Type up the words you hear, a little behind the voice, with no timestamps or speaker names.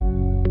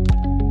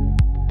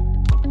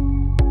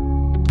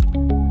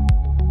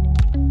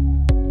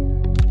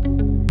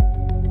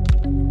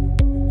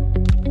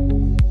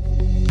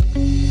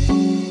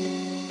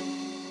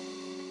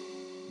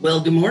Well,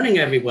 good morning,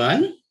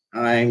 everyone.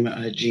 I'm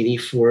Jeannie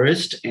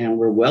Forrest, and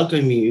we're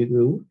welcoming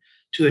you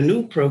to a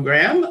new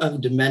program of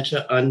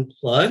Dementia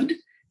Unplugged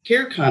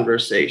Care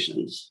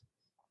Conversations.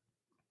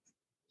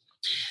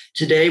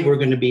 Today, we're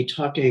going to be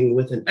talking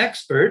with an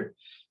expert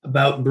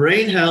about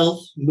brain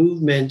health,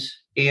 movement,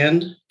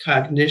 and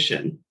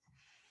cognition.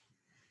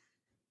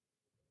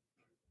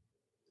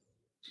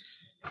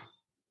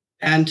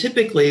 And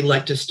typically,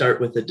 like to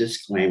start with a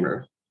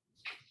disclaimer.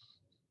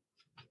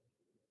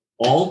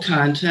 All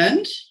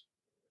content,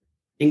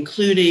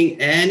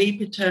 including any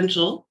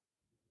potential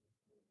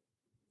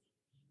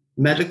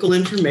medical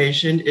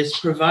information, is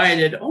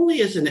provided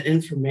only as an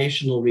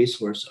informational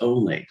resource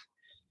only,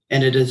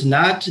 and it is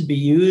not to be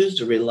used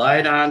or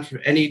relied on for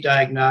any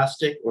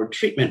diagnostic or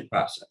treatment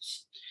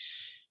process.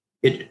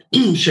 It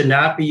should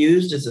not be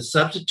used as a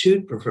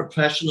substitute for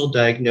professional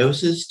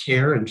diagnosis,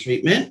 care, and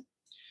treatment.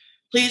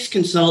 Please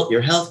consult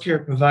your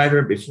healthcare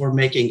provider before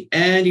making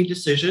any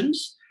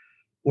decisions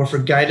or for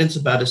guidance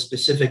about a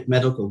specific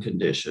medical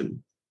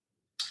condition.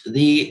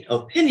 The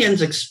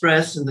opinions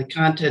expressed in the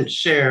content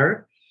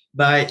shared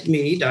by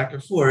me,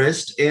 Dr.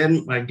 Forrest,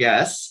 and my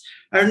guests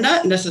are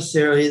not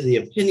necessarily the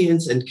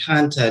opinions and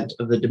content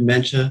of the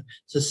Dementia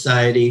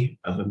Society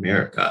of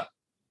America.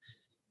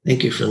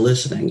 Thank you for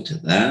listening to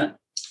that.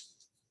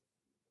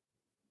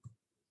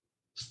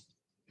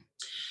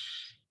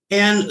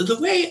 And the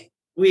way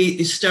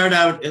we start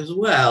out as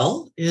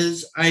well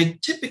is I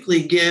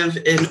typically give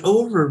an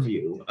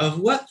overview of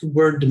what the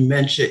word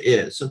dementia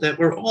is so that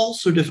we're all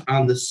sort of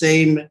on the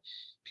same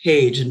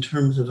page in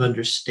terms of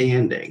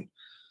understanding.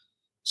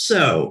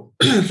 So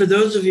for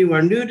those of you who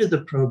are new to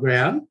the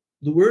program,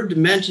 the word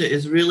dementia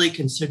is really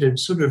considered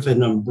sort of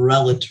an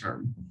umbrella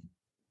term.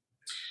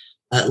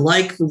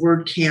 Like the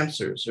word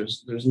cancers,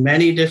 there's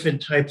many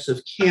different types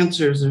of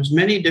cancers. There's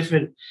many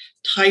different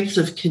types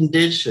of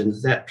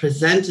conditions that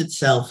present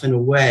itself in a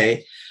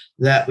way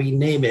that we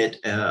name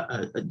it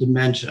a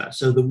dementia.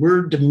 So the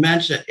word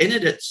dementia in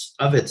it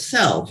of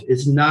itself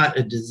is not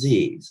a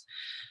disease.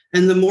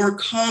 And the more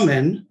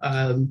common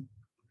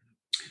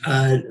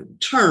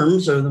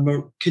terms or the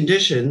more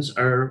conditions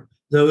are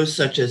those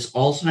such as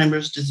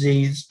Alzheimer's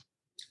disease,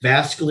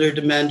 vascular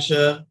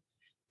dementia,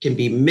 can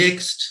be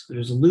mixed.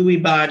 There's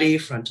Lewy body,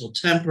 frontal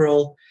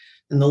temporal,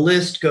 and the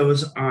list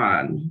goes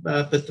on.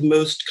 But the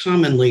most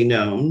commonly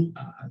known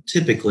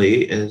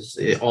typically is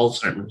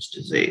Alzheimer's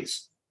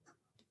disease.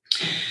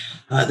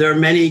 There are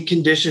many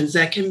conditions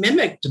that can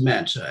mimic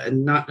dementia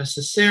and not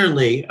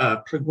necessarily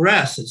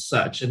progress as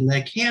such, and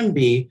they can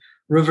be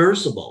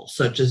reversible,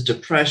 such as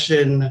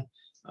depression,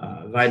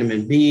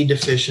 vitamin B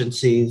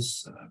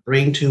deficiencies,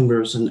 brain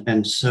tumors,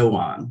 and so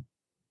on.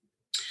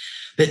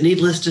 But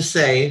needless to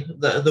say,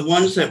 the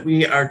ones that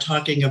we are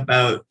talking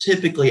about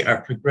typically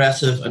are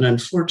progressive and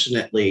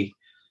unfortunately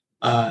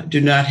do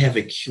not have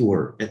a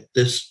cure at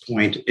this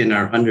point in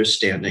our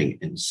understanding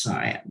in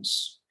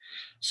science.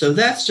 So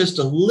that's just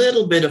a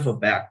little bit of a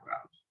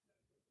background.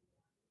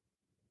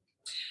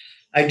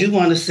 I do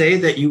want to say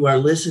that you are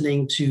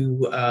listening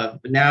to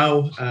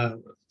now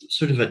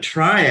sort of a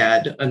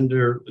triad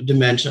under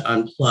Dementia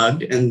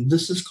Unplugged, and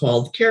this is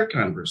called Care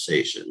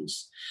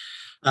Conversations.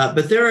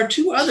 But there are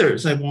two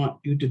others I want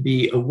you to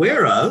be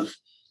aware of.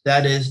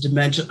 That is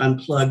Dementia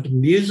Unplugged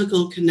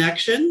Musical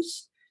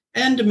Connections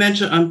and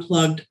Dementia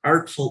Unplugged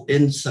Artful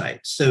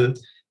Insights. So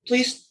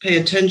please pay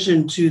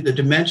attention to the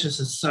Dementia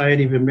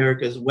Society of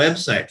America's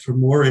website for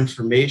more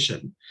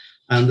information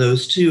on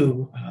those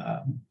two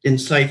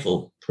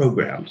insightful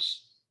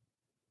programs.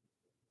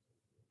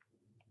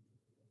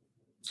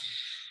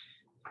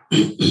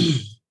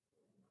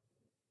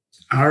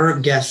 Our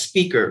guest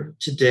speaker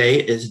today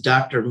is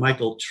Dr.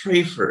 Michael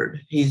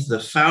Treyford. He's the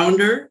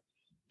founder,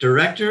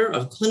 director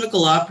of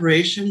clinical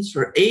operations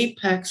for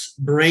Apex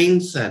Brain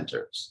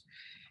Centers.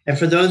 And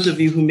for those of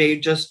you who may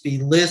just be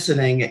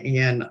listening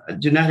and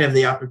do not have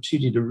the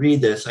opportunity to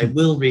read this, I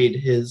will read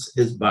his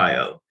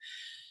bio.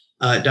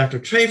 Dr.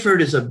 Treyford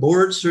is a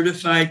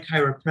board-certified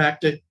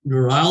chiropractic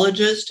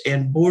neurologist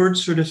and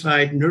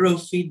board-certified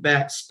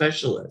neurofeedback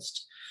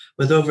specialist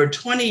with over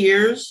 20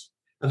 years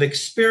of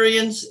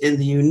experience in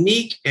the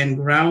unique and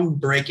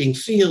groundbreaking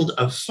field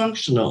of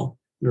functional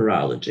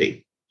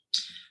neurology.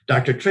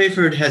 Dr.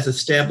 Treyford has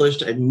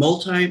established a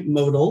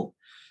multimodal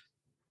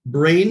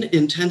brain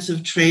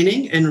intensive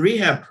training and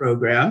rehab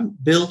program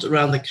built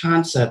around the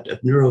concept of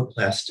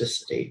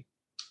neuroplasticity.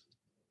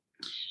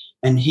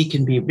 And he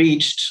can be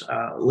reached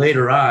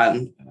later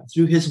on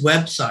through his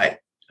website,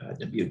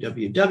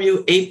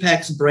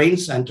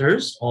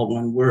 www.apexbraincenters, all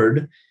one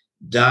word,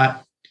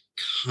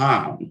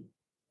 .com.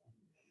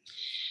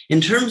 In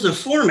terms of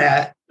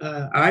format,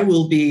 I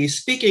will be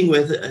speaking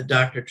with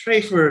Dr.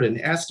 Treyford and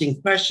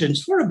asking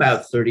questions for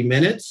about 30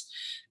 minutes,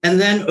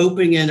 and then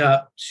opening it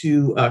up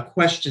to a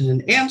question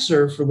and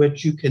answer for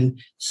which you can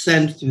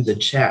send through the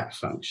chat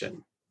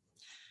function.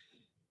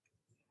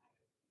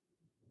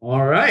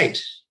 All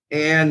right.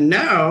 And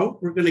now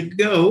we're going to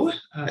go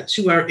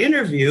to our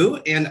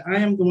interview, and I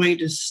am going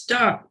to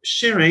stop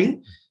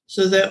sharing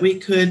so that we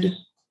could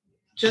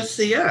just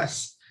see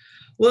us.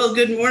 Well,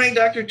 good morning,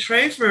 Dr.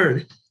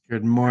 Trayford.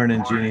 Good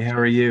morning, Jeannie. How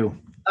are you?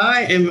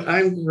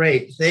 I'm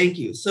great. Thank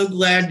you. So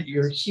glad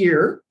you're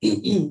here.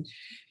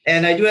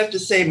 And I do have to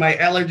say my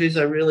allergies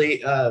are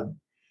really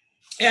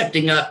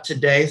acting up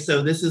today.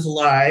 So this is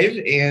live.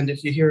 And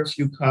if you hear a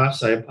few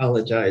coughs, I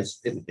apologize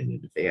in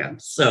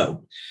advance.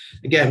 So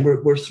again,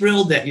 we're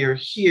thrilled that you're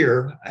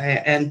here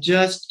and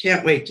just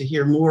can't wait to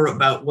hear more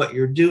about what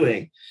you're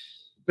doing.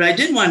 But I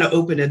did want to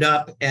open it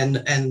up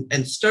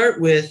and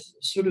start with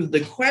sort of the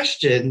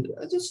question,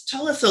 just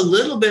tell us a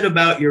little bit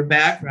about your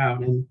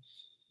background and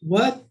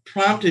what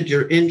prompted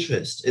your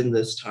interest in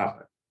this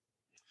topic.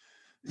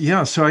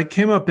 Yeah, so I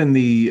came up in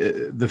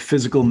the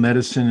physical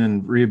medicine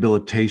and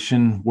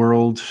rehabilitation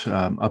world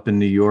up in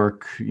New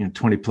York,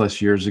 20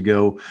 plus years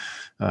ago.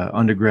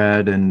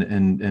 Undergrad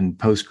and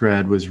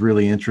postgrad was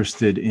really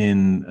interested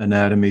in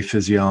anatomy,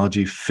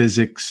 physiology,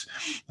 physics,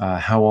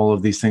 how all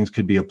of these things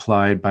could be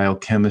applied,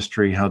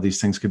 biochemistry, how these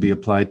things could be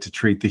applied to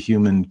treat the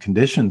human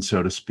condition,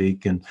 so to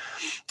speak. And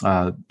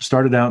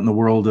started out in the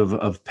world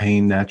of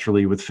pain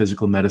naturally with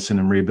physical medicine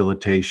and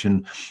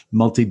rehabilitation,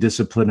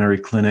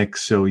 multidisciplinary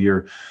clinics. So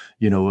you're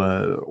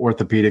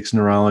orthopedics,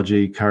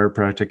 neurology,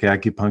 chiropractic,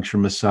 acupuncture,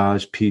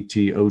 massage,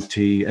 PT,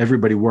 OT,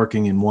 everybody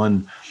working in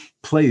one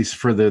place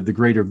for the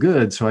greater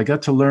good. So I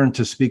got to learn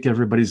to speak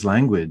everybody's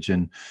language.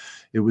 And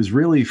it was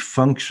really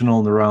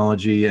functional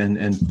neurology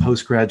and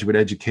postgraduate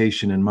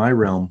education in my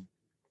realm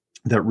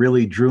that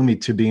really drew me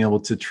to being able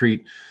to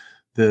treat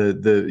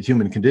the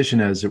human condition,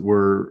 as it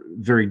were,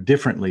 very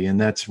differently. And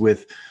that's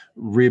with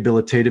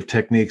rehabilitative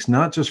techniques,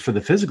 not just for the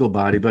physical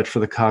body, but for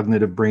the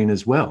cognitive brain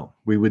as well.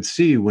 We would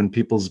see when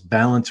people's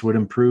balance would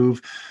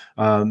improve,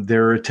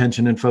 their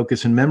attention and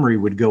focus and memory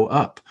would go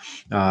up.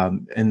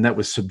 And that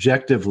was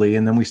subjectively.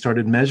 And then we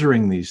started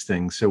measuring these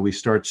things. So we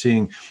start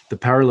seeing the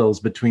parallels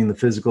between the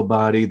physical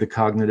body, the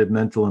cognitive,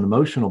 mental, and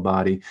emotional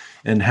body,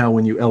 and how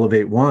when you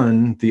elevate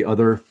one, the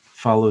other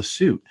follows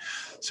suit.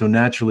 So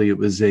naturally, it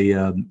was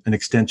an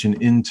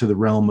extension into the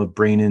realm of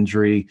brain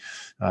injury,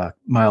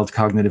 mild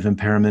cognitive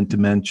impairment,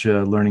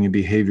 dementia, learning and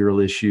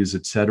behavioral issues,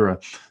 et cetera.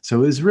 So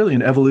it was really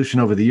an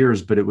evolution over the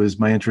years, but it was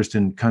my interest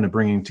in kind of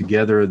bringing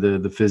together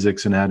the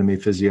physics, anatomy,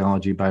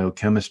 physiology,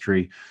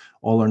 biochemistry,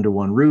 all under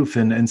one roof,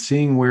 and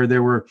seeing where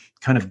there were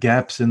kind of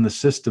gaps in the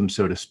system,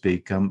 so to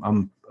speak.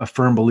 I'm a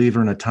firm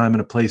believer in a time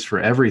and a place for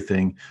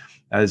everything,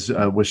 as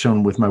was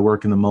shown with my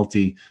work in the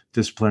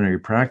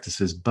multidisciplinary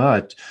practices.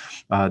 But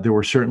there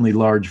were certainly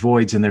large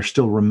voids, and there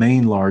still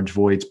remain large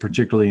voids,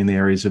 particularly in the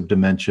areas of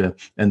dementia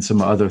and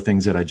some other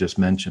things that I just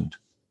mentioned.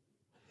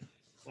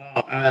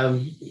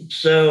 Wow.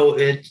 So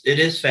it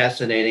is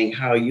fascinating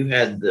how you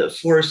had the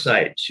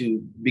foresight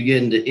to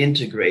begin to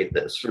integrate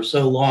this. For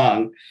so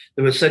long,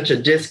 there was such a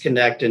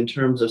disconnect in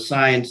terms of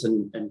science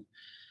and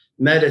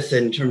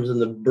medicine, in terms of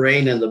the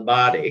brain and the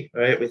body,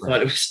 right? We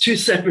thought it was two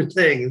separate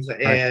things.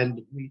 Right.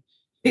 And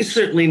we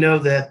certainly know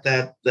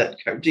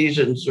that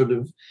Cartesian sort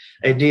of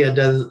idea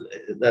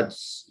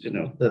that's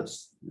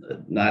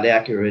not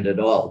accurate at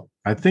all.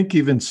 I think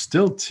even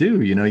still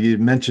too, you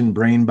mentioned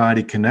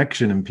brain-body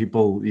connection, and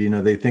people,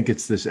 they think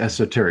it's this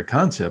esoteric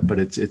concept, but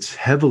it's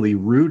heavily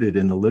rooted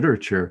in the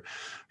literature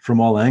from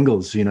all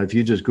angles. If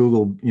you just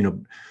Google,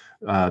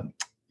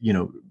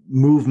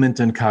 movement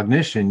and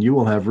cognition, you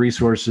will have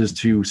resources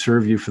to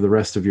serve you for the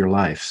rest of your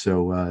life.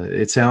 So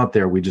it's out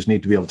there. We just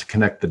need to be able to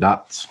connect the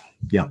dots.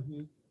 Yeah.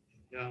 Mm-hmm.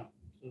 Yeah.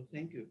 So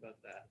thank you about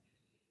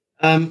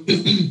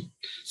that.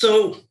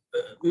 So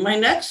my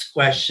next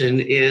question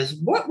is,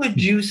 what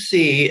would you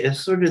see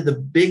as sort of the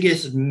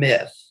biggest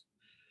myth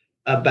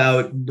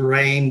about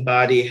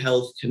brain-body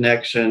health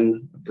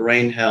connection,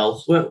 brain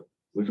health? Where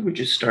would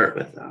you start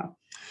with that?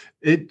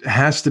 It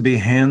has to be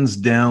hands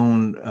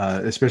down,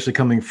 especially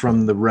coming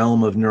from the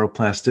realm of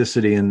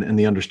neuroplasticity and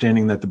the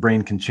understanding that the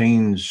brain can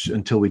change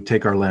until we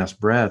take our last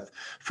breath,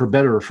 for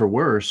better or for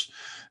worse.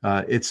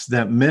 It's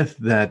that myth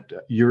that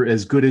you're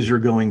as good as you're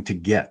going to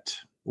get,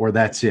 or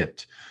that's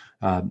it.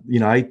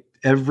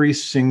 Every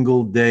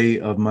single day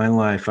of my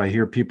life, I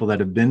hear people that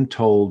have been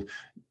told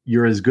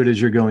you're as good as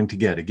you're going to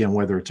get. Again,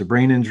 whether it's a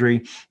brain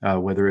injury,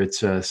 whether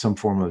it's some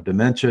form of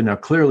dementia. Now,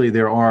 clearly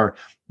there are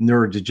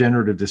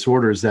neurodegenerative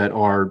disorders that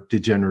are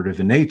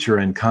degenerative in nature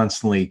and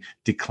constantly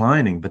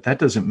declining, but that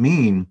doesn't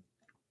mean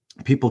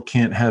people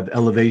can't have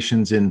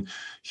elevations in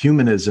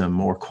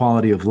humanism or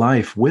quality of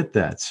life with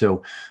that.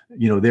 So,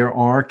 there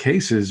are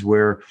cases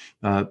where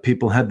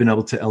people have been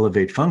able to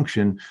elevate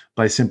function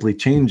by simply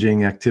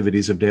changing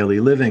activities of daily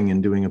living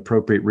and doing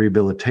appropriate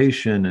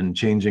rehabilitation and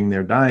changing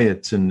their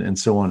diets and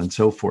so on and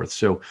so forth.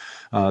 So,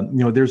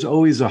 there's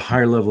always a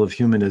higher level of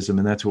humanism,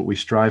 and that's what we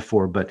strive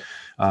for. But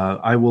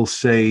I will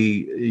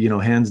say,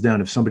 hands down,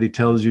 if somebody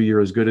tells you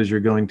you're as good as you're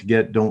going to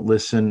get, don't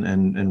listen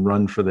and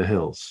run for the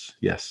hills.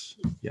 Yes.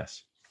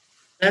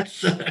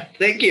 That's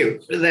thank you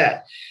for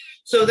that.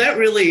 So that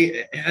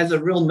really has a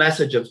real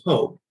message of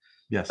hope.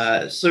 Yes.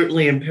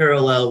 Certainly in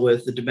parallel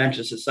with the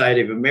Dementia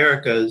Society of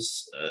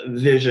America's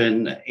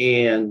vision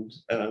and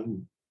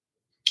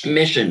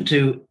mission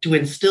to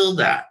instill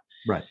that.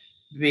 Right.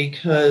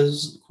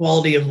 Because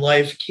quality of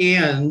life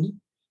can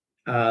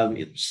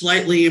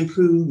slightly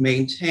improve,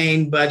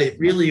 maintain, but it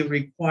really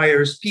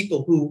requires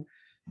people who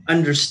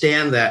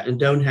understand that and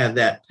don't have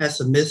that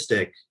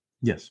pessimistic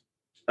Yes.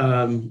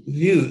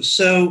 View.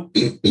 So,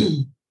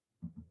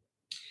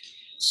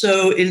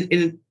 so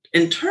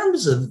in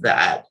terms of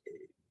that,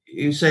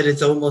 you said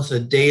it's almost a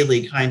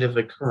daily kind of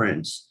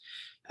occurrence,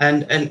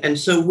 and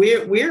so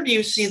where do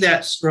you see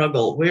that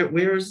struggle?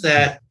 Where is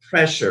that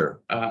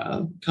pressure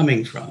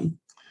coming from?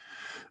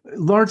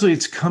 Largely,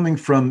 it's coming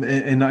from,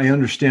 and I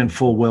understand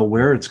full well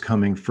where it's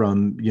coming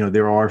from.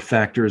 There are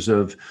factors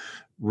of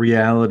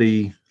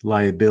reality,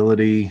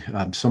 liability.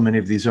 So many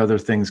of these other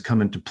things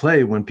come into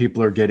play when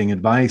people are getting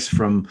advice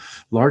from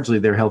largely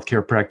their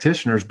healthcare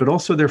practitioners, but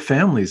also their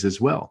families as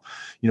well.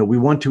 We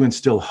want to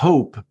instill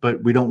hope,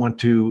 but we don't want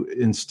to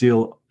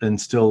instill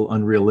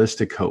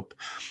unrealistic hope.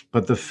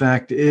 But the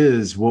fact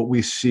is, what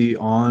we see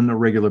on a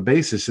regular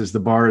basis is the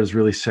bar is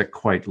really set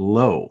quite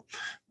low.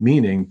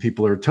 Meaning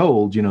people are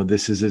told,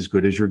 this is as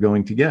good as you're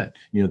going to get.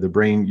 Your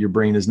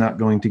brain is not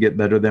going to get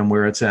better than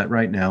where it's at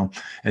right now.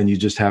 And you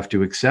just have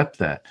to accept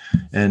that.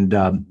 And,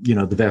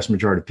 the vast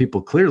majority of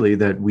people clearly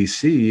that we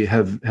see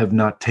have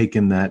not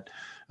taken that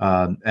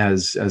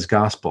as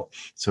gospel,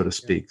 so to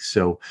speak.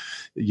 So,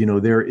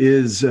 there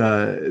is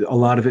a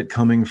lot of it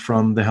coming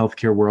from the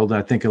healthcare world.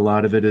 I think a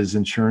lot of it is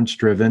insurance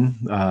driven.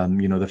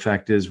 The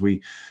fact is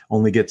we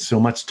only get so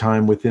much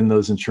time within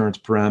those insurance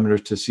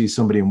parameters to see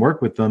somebody and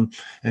work with them.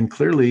 And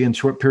clearly in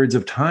short periods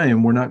of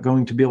time, we're not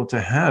going to be able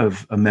to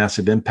have a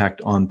massive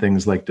impact on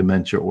things like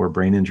dementia or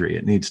brain injury.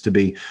 It needs to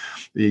be,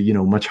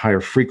 much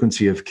higher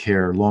frequency of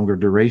care, longer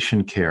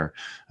duration care,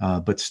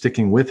 but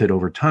sticking with it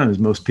over time, as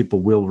most people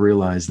will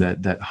realize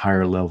that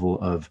higher level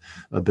of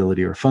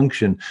ability or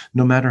function,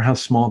 no matter how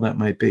small that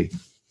might be.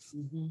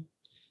 Mm-hmm.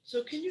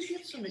 So can you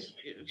give some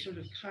sort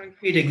of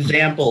concrete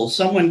examples?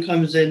 Someone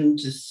comes in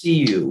to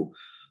see you.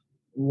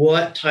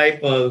 What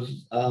type of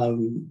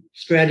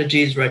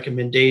strategies,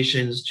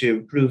 recommendations to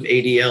improve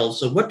ADL?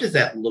 So what does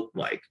that look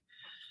like?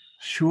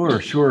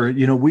 Sure.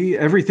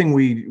 Everything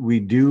we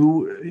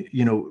do,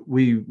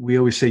 we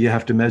always say you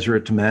have to measure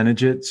it to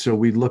manage it. So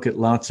we look at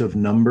lots of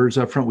numbers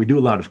up front. We do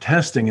a lot of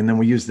testing, and then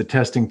we use the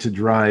testing to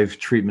drive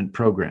treatment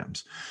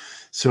programs.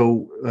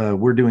 So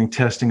we're doing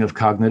testing of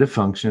cognitive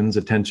functions,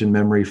 attention,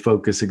 memory,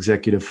 focus,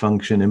 executive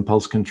function,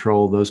 impulse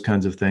control, those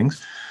kinds of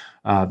things.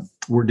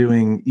 We're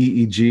doing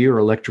EEG, or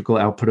electrical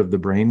output of the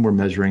brain. We're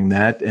measuring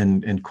that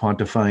and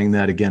quantifying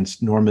that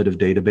against normative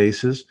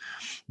databases.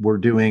 We're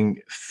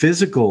doing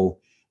physical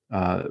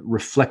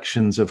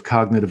reflections of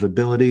cognitive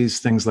abilities,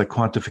 things like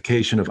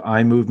quantification of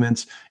eye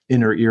movements,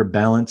 inner ear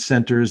balance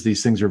centers.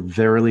 These things are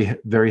very,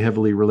 very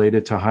heavily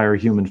related to higher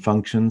human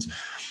functions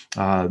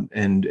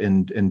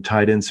and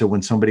tied in. So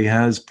when somebody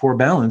has poor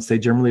balance, they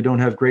generally don't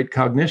have great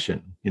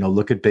cognition.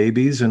 Look at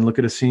babies and look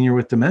at a senior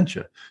with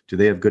dementia. Do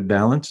they have good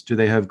balance? Do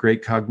they have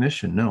great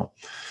cognition? No.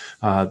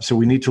 So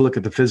we need to look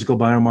at the physical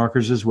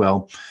biomarkers as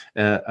well.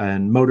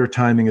 And motor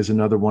timing is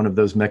another one of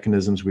those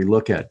mechanisms we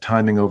look at.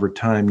 Timing over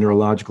time,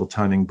 neurological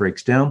timing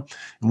breaks down.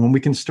 And when we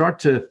can start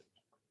to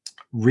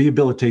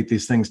rehabilitate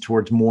these things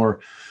towards more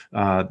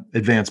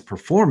advanced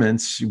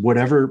performance,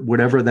 whatever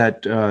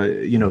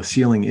that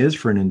ceiling is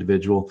for an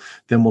individual,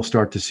 then we'll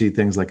start to see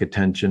things like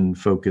attention,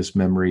 focus,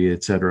 memory,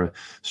 et cetera,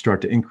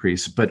 start to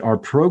increase. But our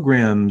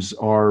programs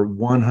are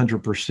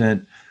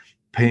 100%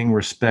 paying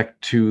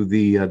respect to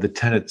the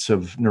tenets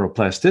of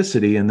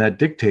neuroplasticity, and that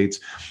dictates,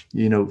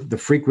 the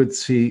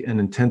frequency and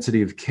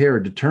intensity of care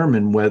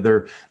determine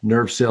whether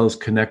nerve cells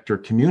connect or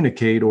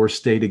communicate or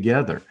stay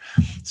together.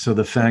 So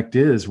the fact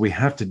is, we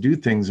have to do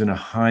things in a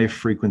high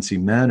frequency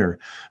manner,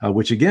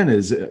 which again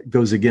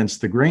goes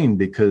against the grain,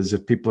 because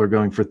if people are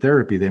going for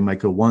therapy, they might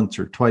go once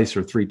or twice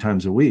or 3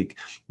 times a week.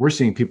 We're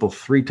seeing people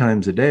 3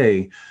 times a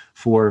day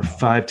for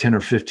 5, 10,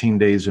 or 15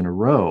 days in a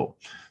row.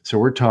 So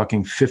we're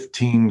talking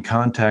 15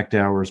 contact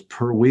hours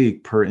per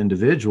week per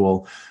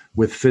individual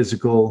with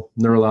physical,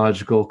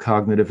 neurological,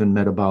 cognitive, and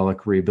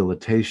metabolic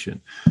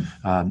rehabilitation.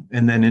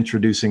 And then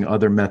introducing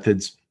other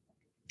methods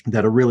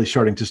that are really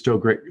starting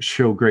to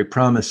show great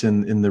promise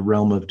in the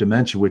realm of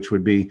dementia, which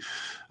would be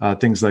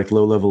things like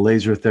low-level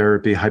laser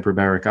therapy,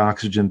 hyperbaric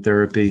oxygen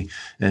therapy,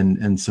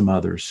 and some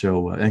others.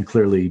 So, and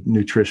clearly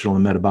nutritional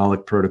and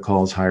metabolic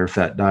protocols, higher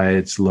fat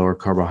diets, lower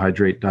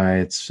carbohydrate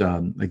diets.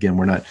 Again,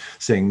 we're not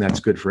saying that's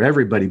good for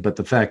everybody, but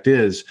the fact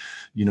is,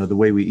 the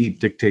way we eat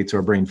dictates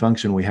our brain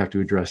function. We have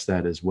to address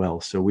that as well.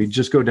 So we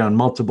just go down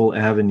multiple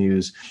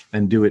avenues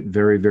and do it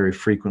very, very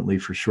frequently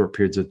for short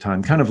periods of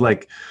time, kind of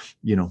like,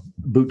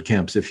 boot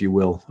camps, if you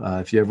will.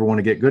 If you ever want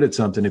to get good at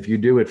something, if you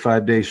do it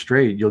 5 days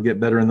straight, you'll get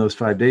better in those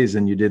 5 days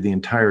than you did the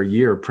entire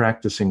year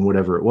practicing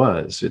whatever it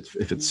was,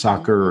 if it's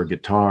soccer or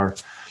guitar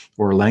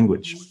or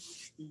language.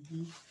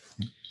 Mm-hmm.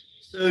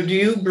 So do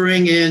you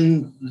bring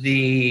in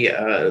the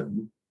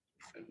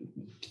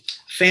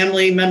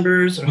family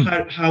members,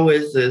 or how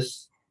is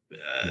this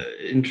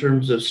in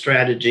terms of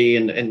strategy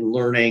and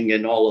learning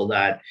and all of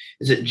that?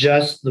 Is it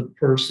just the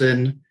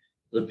person,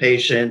 the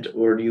patient,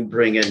 or do you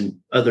bring in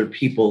other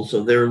people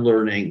so they're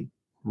learning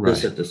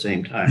this at the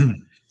same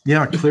time?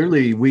 Yeah,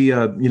 clearly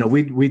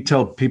we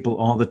tell people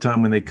all the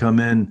time when they come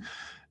in,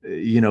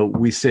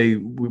 we say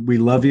we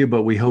love you,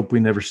 but we hope we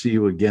never see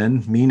you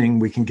again, meaning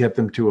we can get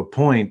them to a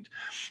point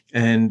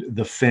and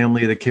the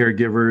family, the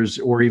caregivers,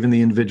 or even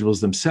the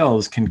individuals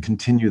themselves can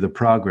continue the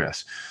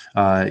progress,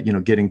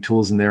 getting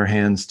tools in their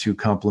hands to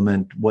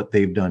complement what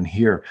they've done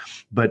here.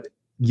 But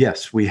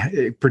yes,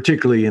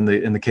 particularly in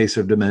the case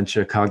of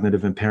dementia,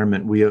 cognitive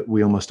impairment,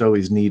 we almost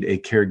always need a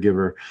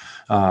caregiver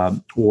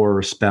or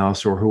a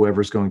spouse or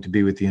whoever's going to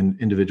be with the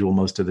individual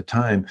most of the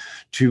time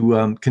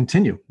to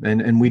continue.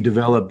 And we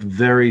develop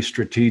very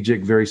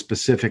strategic, very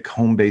specific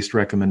home-based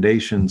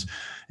recommendations.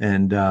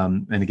 And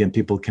again,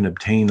 people can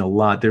obtain a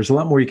lot. There's a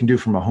lot more you can do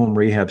from a home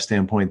rehab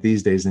standpoint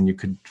these days than you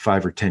could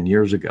 5 or 10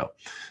 years ago.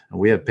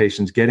 We have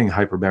patients getting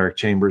hyperbaric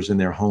chambers in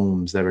their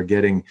homes that are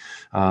getting,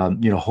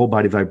 whole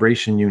body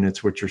vibration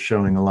units, which are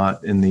showing a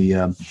lot in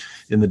the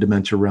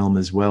dementia realm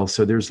as well.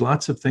 So there's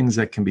lots of things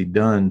that can be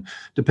done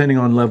depending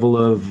on level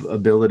of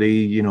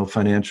ability,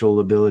 financial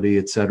ability,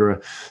 et cetera.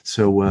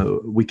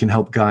 So we can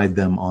help guide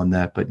them on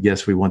that. But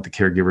yes, we want the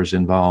caregivers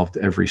involved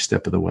every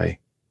step of the way.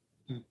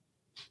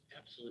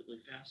 Absolutely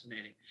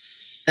fascinating.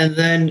 And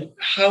then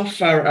how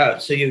far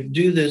out? So you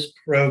do this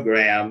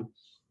program,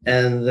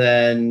 and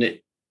then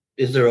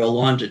is there a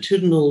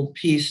longitudinal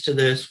piece to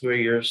this where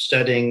you're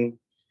studying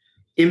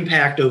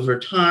impact over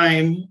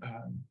time?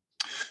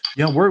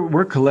 Yeah,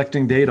 we're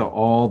collecting data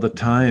all the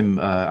time.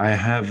 I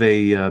have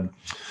a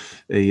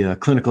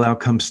clinical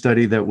outcome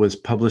study that was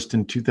published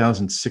in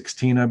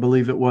 2016, I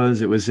believe it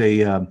was. It was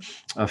a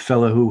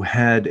fellow who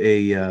had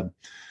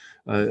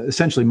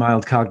essentially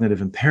mild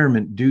cognitive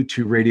impairment due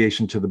to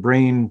radiation to the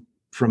brain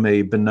from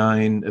a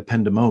benign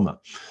ependymoma.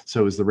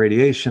 So it was the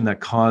radiation that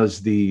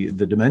caused the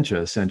dementia,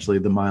 essentially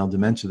the mild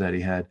dementia that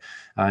he had.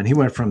 And he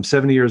went from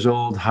 70 years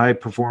old, high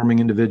performing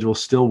individual,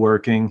 still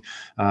working,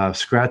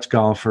 scratch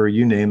golfer,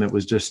 you name it,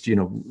 was just,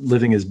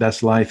 living his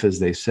best life, as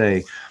they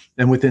say.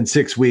 And within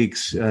 6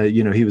 weeks,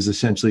 he was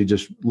essentially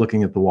just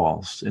looking at the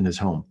walls in his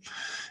home.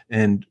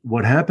 And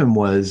what happened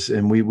was,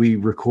 and we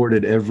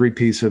recorded every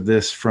piece of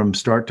this from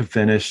start to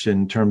finish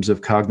in terms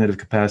of cognitive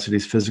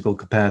capacities, physical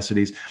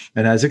capacities.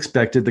 And as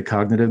expected, the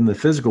cognitive and the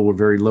physical were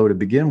very low to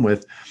begin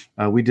with.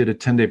 We did a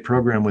 10-day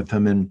program with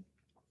him and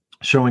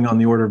showing on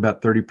the order of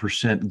about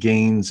 30%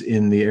 gains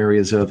in the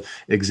areas of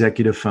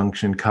executive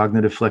function,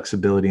 cognitive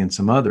flexibility, and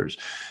some others.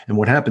 And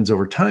what happens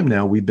over time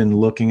now, we've been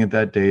looking at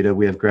that data.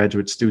 We have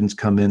graduate students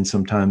come in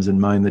sometimes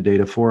and mine the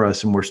data for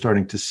us. And we're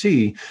starting to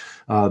see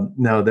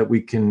now that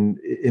we can,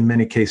 in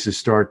many cases,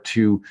 start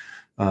to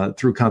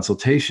through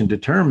consultation,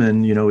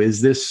 determine,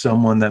 is this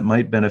someone that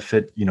might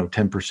benefit,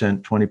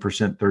 10%,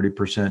 20%,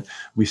 30%?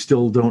 We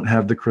still don't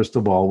have the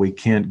crystal ball. We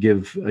can't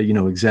give,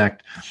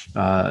 exact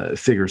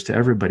figures to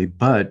everybody,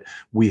 but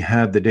we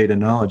have the data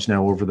knowledge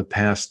now over the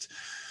past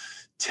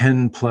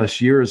 10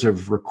 plus years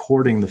of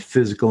recording the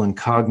physical and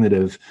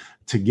cognitive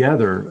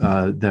together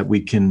that we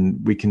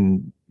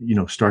can,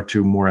 start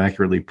to more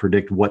accurately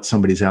predict what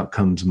somebody's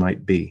outcomes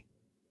might be.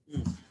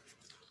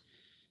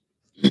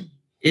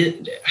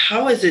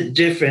 How is it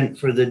different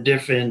for the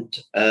different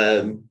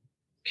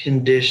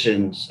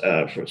conditions?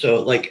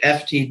 So like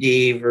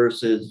FTD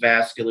versus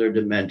vascular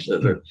dementia.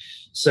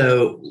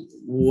 So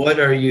what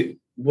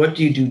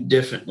do you do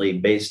differently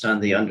based on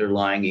the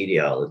underlying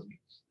etiology?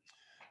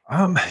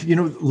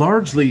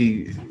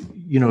 Largely,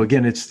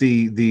 again, it's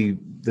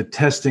the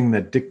testing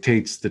that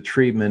dictates the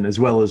treatment, as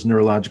well as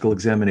neurological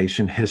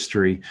examination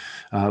history.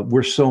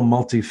 We're so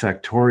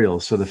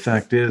multifactorial. So the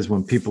fact is,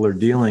 when people are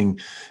dealing,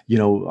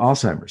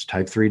 Alzheimer's,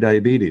 type 3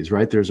 diabetes,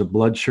 right? There's a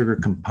blood sugar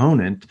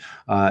component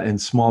and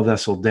small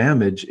vessel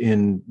damage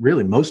in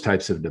really most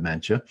types of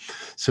dementia.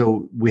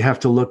 So we have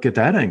to look at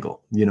that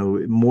angle.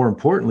 More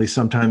importantly,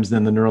 sometimes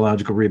than the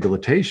neurological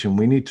rehabilitation,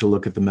 we need to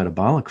look at the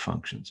metabolic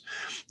functions.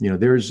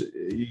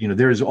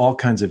 There's all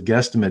kinds of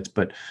guesstimates,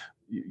 but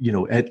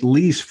at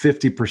least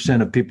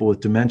 50% of people with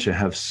dementia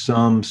have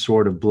some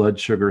sort of blood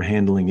sugar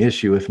handling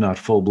issue, if not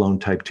full-blown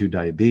type 2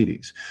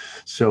 diabetes.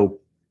 So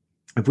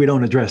if we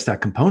don't address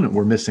that component,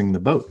 we're missing the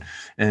boat.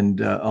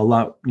 And a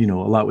lot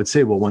would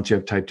say, well, once you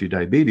have type 2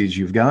 diabetes,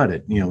 you've got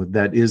it.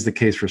 That is the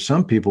case for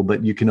some people,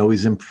 but you can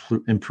always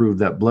improve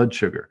that blood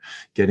sugar,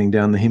 getting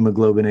down the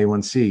hemoglobin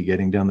A1C,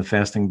 getting down the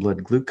fasting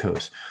blood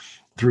glucose,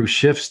 through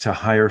shifts to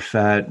higher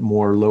fat,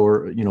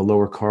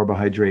 lower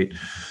carbohydrate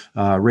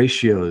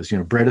ratios,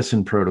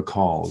 Bredesen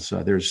protocols.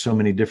 There's so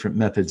many different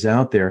methods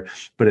out there,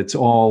 but it's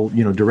all,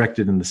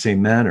 directed in the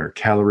same manner: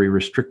 calorie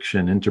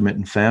restriction,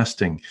 intermittent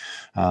fasting.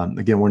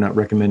 Again, we're not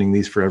recommending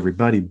these for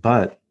everybody,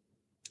 but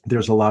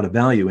there's a lot of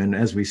value. And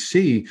as we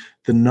see,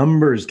 the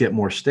numbers get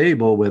more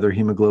stable, whether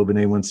hemoglobin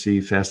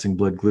A1C, fasting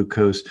blood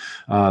glucose,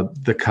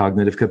 the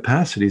cognitive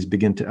capacities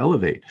begin to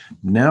elevate.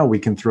 Now we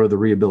can throw the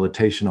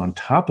rehabilitation on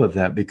top of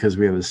that because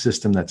we have a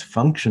system that's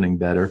functioning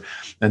better.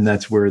 And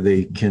that's where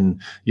they can,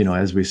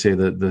 as we say,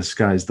 the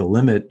sky's the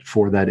limit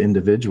for that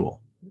individual.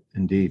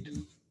 Indeed.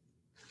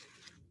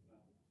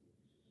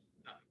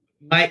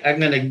 I'm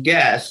going to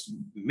guess,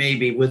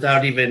 maybe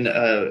without even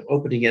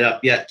opening it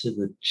up yet to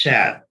the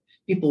chat,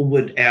 people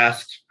would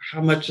ask,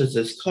 how much does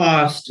this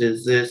cost?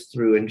 Is this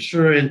through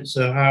insurance?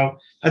 So how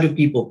do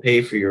people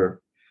pay for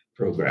your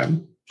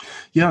program?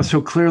 Yeah,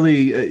 so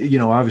clearly,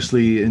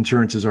 obviously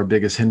insurance is our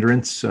biggest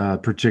hindrance,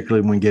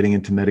 particularly when getting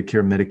into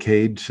Medicare,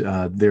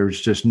 Medicaid.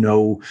 There's just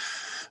no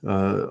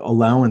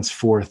allowance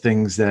for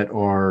things that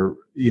are,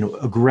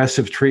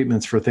 aggressive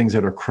treatments for things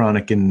that are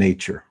chronic in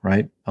nature,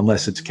 right?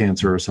 Unless it's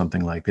cancer or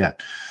something like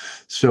that.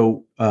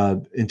 So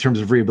in terms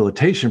of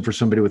rehabilitation for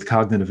somebody with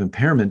cognitive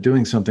impairment,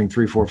 doing something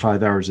 3, 4,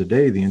 5 hours a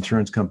day, the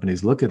insurance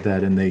companies look at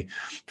that and they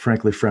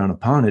frankly frown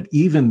upon it,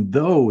 even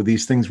though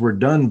these things were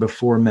done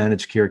before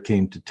managed care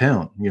came to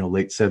town,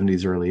 late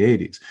 70s, early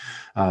 80s.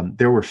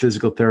 There were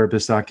physical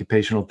therapists,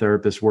 occupational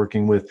therapists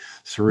working with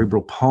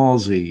cerebral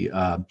palsy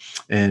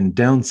and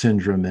Down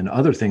syndrome and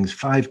other things,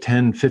 5,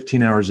 10,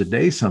 15 hours a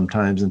day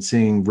sometimes, and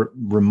seeing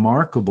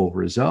remarkable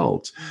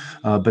results.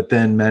 But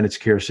then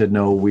managed care said,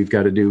 no, we've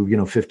got to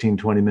do, 15,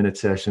 20-minute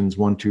sessions,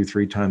 1, 2,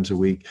 3 times a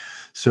week.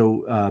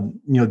 So,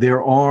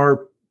 there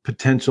are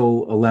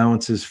potential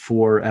allowances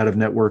for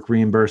out-of-network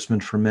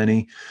reimbursement for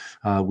many.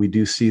 We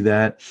do see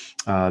that.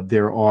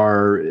 There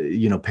are,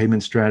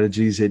 payment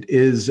strategies. It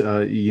is,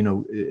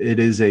 it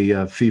is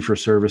a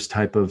fee-for-service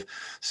type of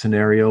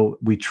scenario.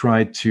 We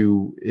try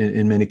to,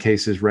 in many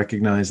cases,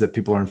 recognize that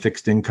people are on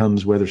fixed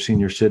incomes, whether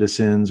senior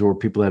citizens or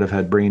people that have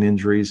had brain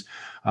injuries.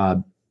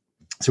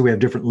 So we have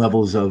different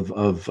levels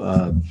of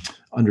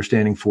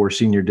understanding for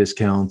senior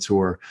discounts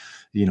or,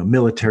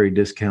 military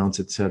discounts,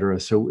 et cetera.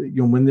 So,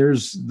 when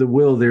there's the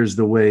will, there's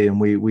the way. And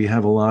we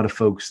have a lot of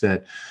folks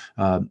that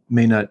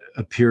may not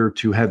appear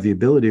to have the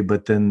ability,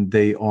 but then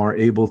they are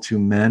able to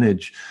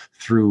manage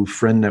through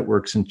friend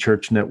networks and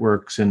church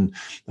networks, and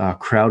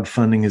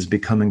crowdfunding has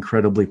become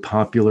incredibly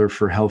popular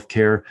for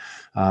healthcare.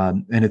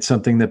 And it's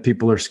something that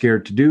people are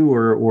scared to do,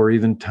 or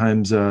even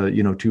times,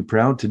 too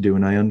proud to do.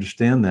 And I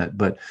understand that,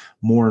 but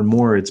more and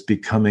more it's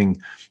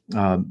becoming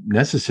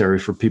necessary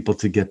for people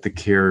to get the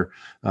care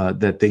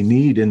that they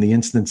need in the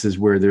instances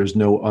where there's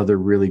no other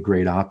really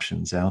great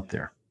options out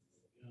there.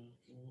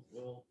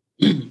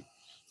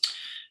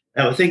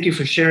 Well, thank you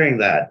for sharing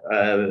that.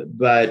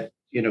 But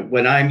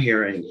what I'm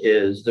hearing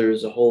is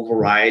there's a whole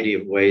variety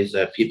of ways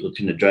that people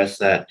can address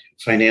that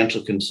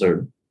financial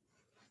concern.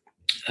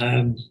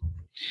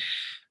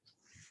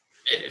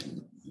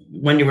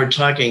 When you were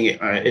talking,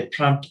 it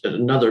prompted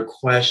another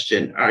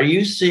question. Are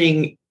you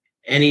seeing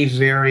any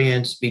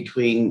variance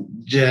between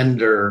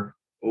gender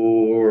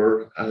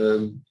or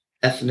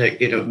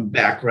ethnic,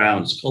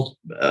 backgrounds,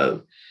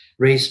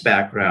 race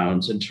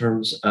backgrounds in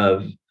terms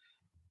of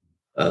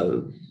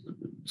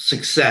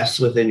success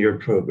within your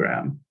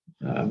program?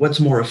 What's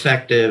more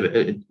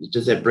effective?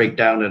 Does it break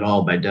down at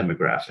all by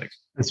demographics?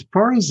 As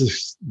far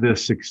as the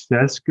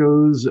success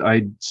goes,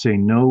 I'd say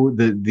no.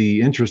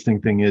 The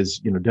interesting thing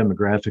is,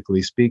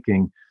 demographically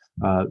speaking,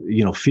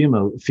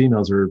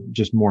 females are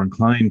just more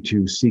inclined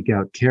to seek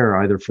out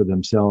care either for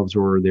themselves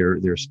or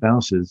their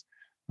spouses.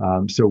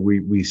 So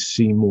we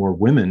see more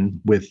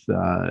women with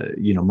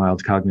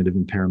mild cognitive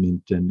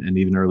impairment and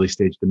even early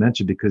stage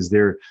dementia, because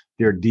they're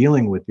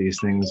dealing with these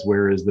things,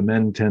 whereas the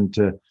men tend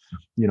to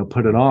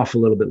put it off a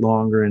little bit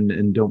longer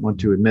and don't want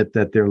to admit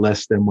that they're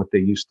less than what they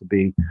used to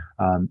be.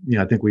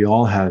 I think we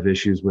all have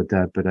issues with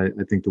that, but I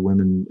think the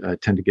women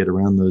tend to get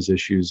around those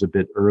issues a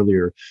bit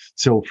earlier.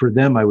 So for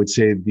them, I would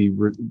say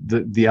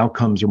the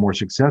outcomes are more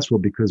successful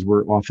because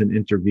we're often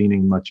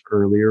intervening much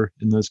earlier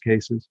in those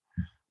cases.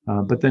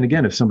 But then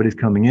again, if somebody's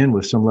coming in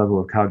with some level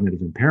of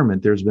cognitive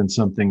impairment, there's been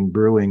something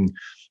brewing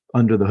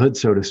under the hood,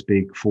 so to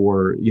speak,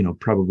 for,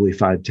 probably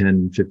 5,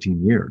 10,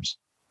 15 years.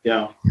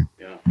 Yeah.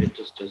 It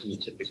just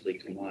doesn't typically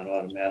come on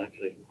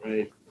automatically,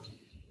 right?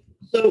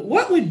 So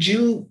what would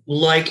you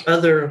like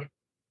other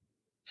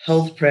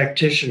health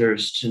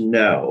practitioners to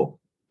know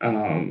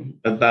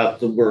about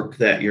the work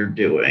that you're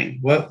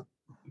doing?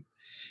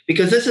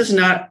 Because this is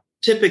not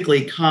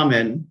typically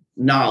common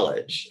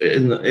knowledge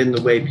in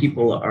the way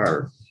people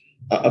are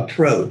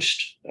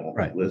approached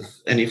right.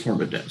 with any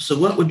form of death. So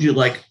what would you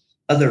like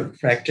other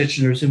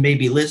practitioners who may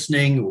be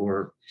listening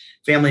or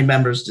family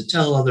members to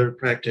tell other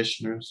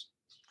practitioners?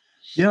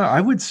 Yeah,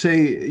 I would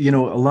say, a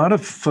lot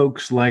of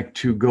folks like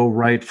to go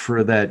right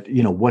for that,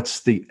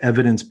 what's the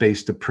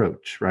evidence-based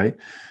approach, right?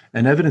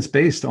 And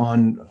evidence-based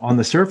on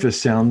the surface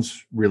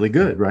sounds really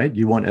good, right?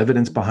 You want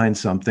evidence behind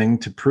something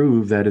to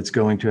prove that it's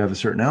going to have a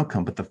certain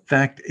outcome. But the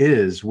fact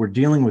is, we're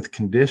dealing with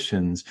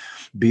conditions,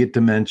 be it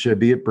dementia,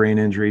 be it brain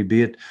injury,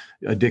 be it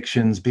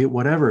addictions, be it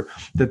whatever,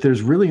 that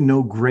there's really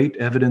no great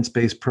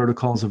evidence-based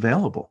protocols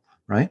available.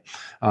 Right?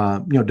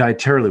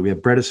 Dietarily, we have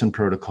Bredesen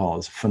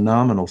protocols,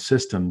 phenomenal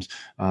systems.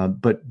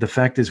 But the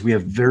fact is we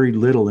have very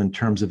little in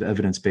terms of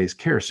evidence-based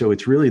care. So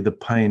it's really the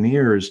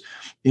pioneers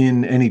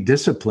in any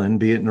discipline,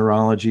 be it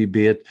neurology,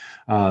 be it,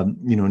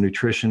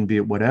 nutrition, be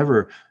it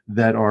whatever,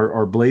 that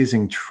are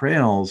blazing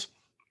trails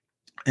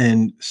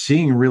and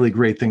seeing really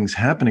great things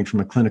happening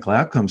from a clinical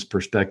outcomes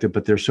perspective,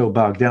 but they're so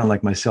bogged down,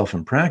 like myself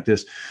in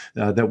practice,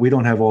 that we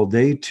don't have all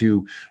day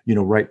to,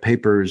 write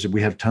papers.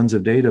 We have tons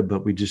of data,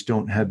 but we just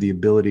don't have the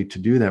ability to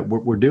do that.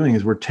 What we're doing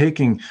is we're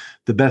taking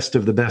the best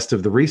of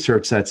the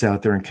research that's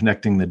out there and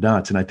connecting the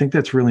dots. And I think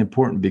that's really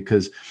important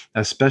because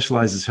as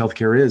specialized as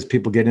healthcare is,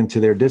 people get into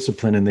their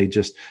discipline and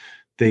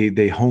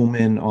they home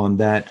in on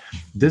that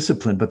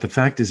discipline. But the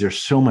fact is there's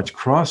so much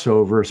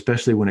crossover,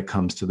 especially when it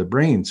comes to the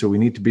brain. So we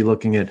need to be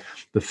looking at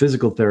the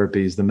physical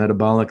therapies, the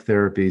metabolic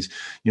therapies,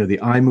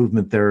 the eye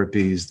movement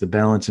therapies, the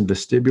balance and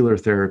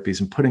vestibular therapies,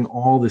 and putting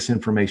all this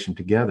information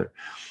together.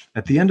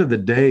 At the end of the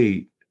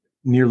day,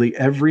 nearly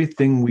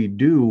everything we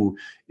do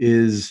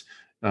is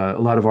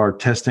a lot of our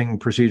testing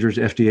procedures,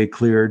 FDA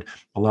cleared,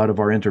 a lot of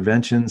our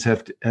interventions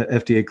have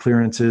FDA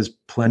clearances,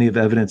 plenty of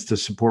evidence to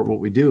support what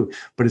we do,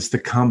 but it's the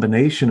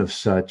combination of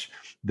such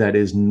that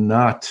is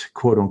not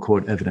quote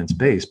unquote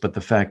evidence-based. But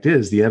the fact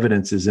is the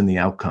evidence is in the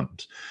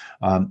outcomes.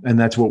 And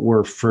that's what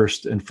we're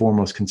first and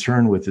foremost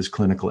concerned with is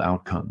clinical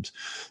outcomes.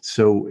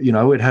 So,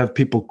 I would have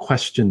people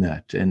question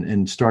that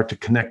and start to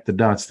connect the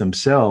dots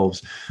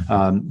themselves,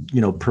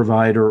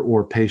 provider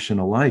or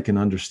patient alike, and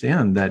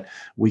understand that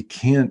we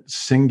can't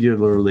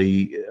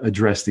singularly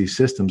address these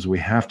systems. We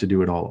have to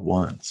do it all at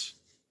once.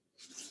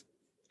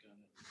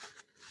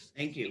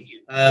 Thank you.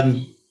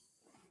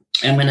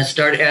 I'm going to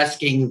start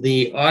asking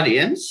the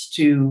audience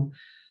to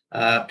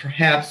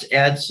perhaps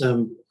add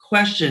some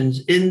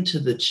questions into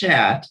the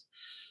chat.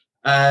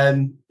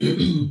 And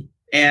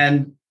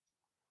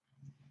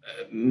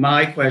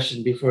my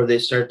question before they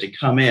start to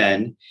come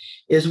in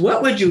is,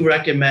 what would you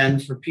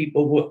recommend for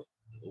people?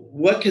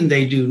 What can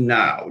they do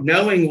now,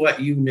 knowing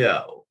what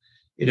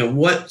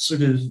what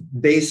sort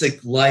of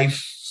basic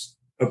life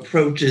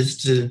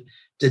approaches to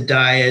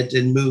diet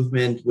and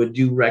movement would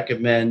you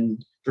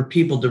recommend for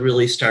people to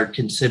really start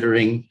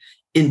considering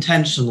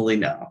intentionally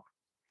now?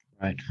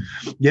 Right.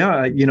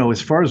 Yeah.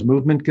 As far as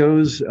movement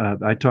goes,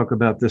 I talk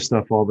about this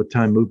stuff all the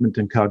time, movement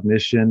and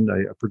cognition.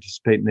 I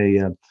participate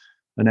in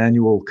an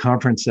annual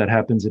conference that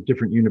happens at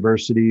different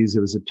universities. It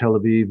was at Tel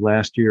Aviv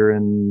last year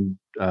and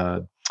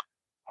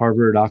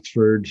Harvard,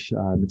 Oxford.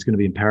 It's going to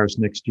be in Paris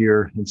next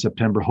year in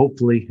September,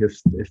 hopefully,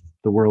 if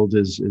the world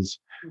is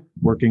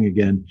working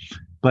again.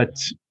 But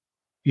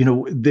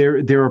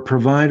there are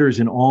providers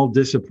in all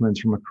disciplines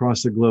from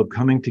across the globe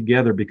coming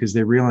together because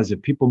they realize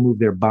if people move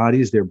their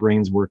bodies, their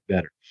brains work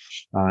better.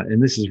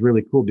 And this is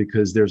really cool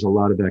because there's a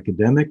lot of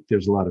academic,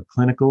 there's a lot of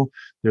clinical,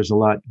 there's a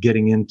lot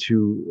getting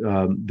into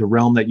the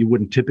realm that you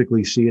wouldn't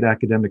typically see at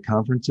academic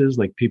conferences,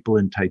 like people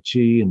in Tai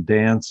Chi and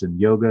dance and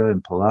yoga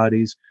and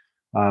Pilates.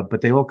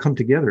 But they all come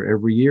together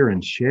every year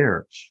and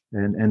share.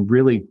 And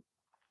really,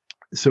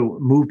 so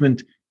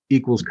movement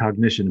equals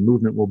cognition, and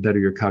movement will better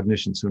your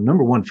cognition. So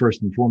number one,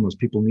 first and foremost,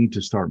 people need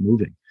to start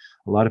moving.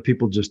 A lot of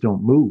people just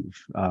don't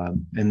move,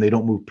 and they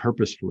don't move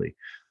purposefully.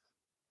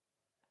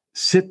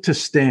 Sit to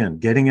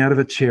stand, getting out of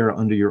a chair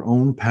under your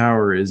own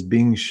power is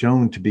being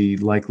shown to be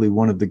likely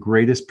one of the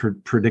greatest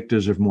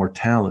predictors of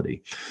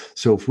mortality.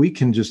 So if we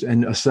can just,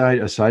 and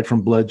aside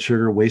from blood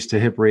sugar, waist to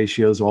hip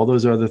ratios, all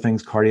those other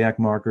things, cardiac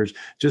markers,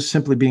 just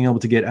simply being able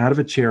to get out of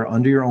a chair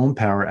under your own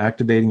power,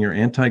 activating your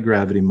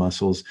anti-gravity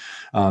muscles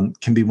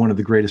can be one of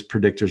the greatest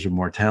predictors of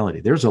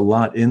mortality. There's a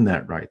lot in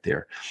that right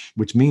there,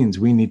 which means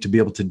we need to be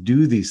able to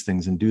do these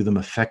things and do them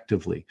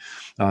effectively.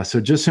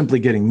 So just simply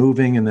getting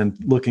moving and then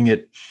looking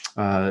at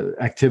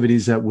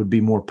activities that would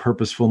be more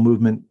purposeful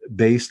movement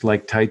based,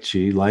 like Tai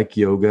Chi, like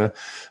yoga,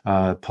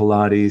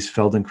 Pilates,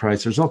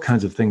 Feldenkrais. There's all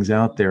kinds of things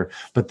out there,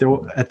 but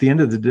at the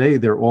end of the day,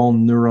 they're all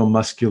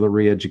neuromuscular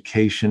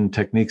re-education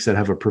techniques that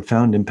have a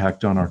profound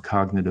impact on our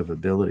cognitive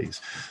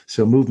abilities.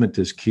 So movement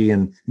is key,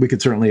 and we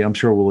could certainly, I'm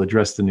sure we'll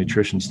address the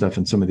nutrition stuff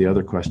and some of the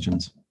other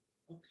questions.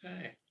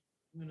 Okay,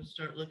 I'm going to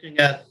start looking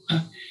at,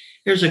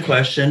 here's a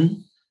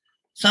question.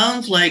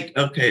 Sounds like,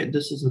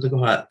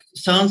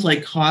 sounds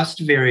like cost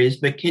varies,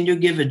 but can you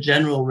give a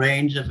general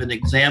range of an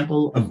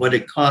example of what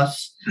it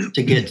costs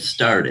to get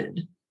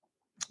started?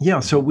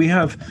 Yeah, so we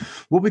have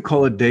what we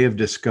call a day of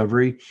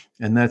discovery,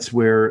 and that's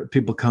where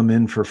people come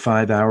in for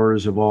 5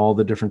 hours of all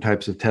the different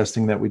types of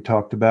testing that we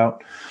talked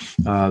about,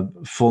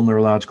 full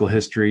neurological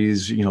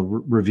histories,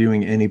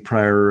 reviewing any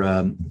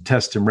prior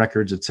tests and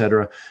records, et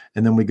cetera.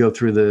 And then we go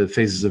through the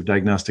phases of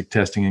diagnostic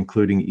testing,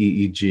 including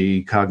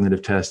EEG,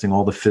 cognitive testing,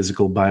 all the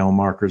physical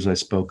biomarkers I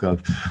spoke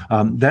of.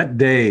 That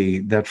day,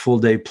 that full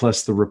day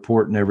plus the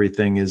report and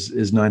everything is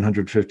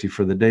 $950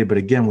 for the day. But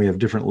again, we have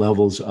different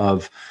levels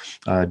of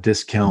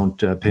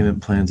discount,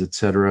 payment plans, et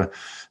cetera.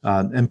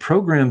 And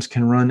programs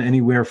can run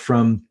anywhere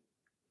from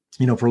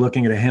if we're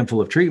looking at a handful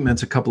of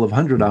treatments, a couple of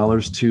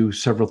 $100 to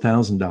several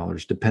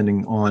 $1,000s,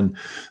 depending on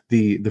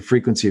the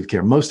frequency of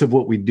care. Most of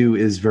what we do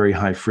is very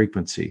high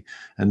frequency,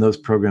 and those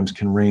programs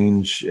can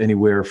range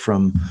anywhere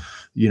from,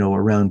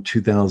 around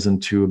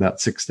 2,000 to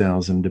about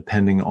 6,000,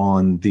 depending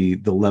on the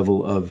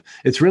level of.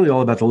 It's really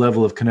all about the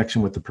level of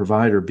connection with the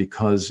provider,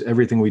 because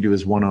everything we do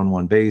is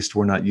one-on-one based.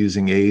 We're not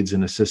using aides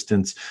and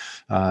assistants.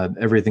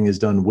 Everything is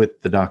done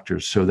with the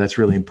doctors, so that's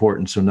really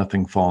important. So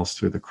nothing falls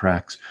through the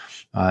cracks.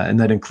 And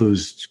that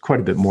includes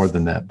quite a bit more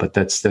than that, but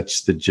that's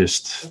the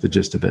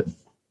gist of it.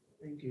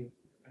 Thank you.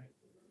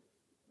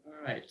 All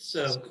right.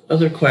 So,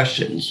 other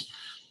questions.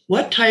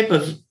 What type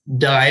of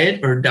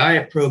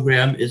diet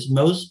program is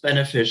most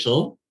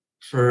beneficial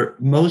for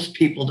most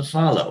people to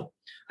follow?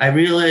 I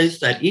realize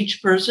that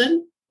each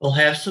person will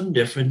have some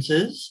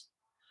differences,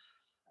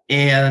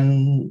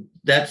 and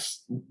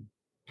that's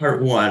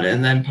part one.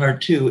 And then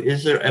part two,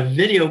 is there a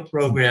video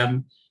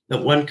program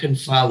that one can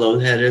follow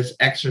that is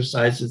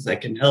exercises that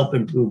can help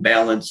improve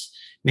balance,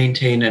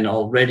 maintain an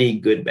already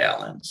good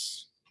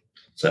balance?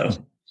 So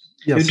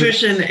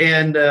nutrition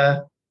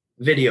and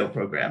video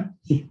program.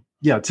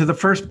 Yeah, to the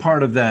first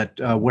part of that,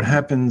 what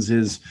happens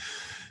is,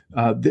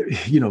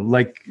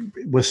 like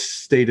was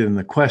stated in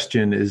the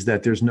question, is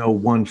that there's no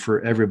one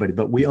for everybody.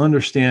 But we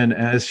understand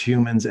as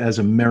humans, as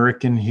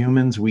American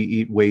humans, we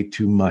eat way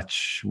too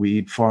much. We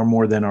eat far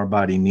more than our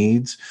body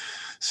needs.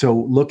 So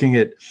looking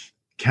at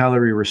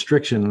calorie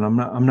restriction,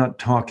 and I'm not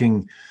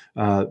talking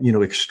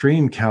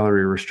extreme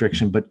calorie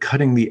restriction, but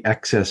cutting the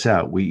excess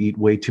out. We eat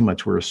way too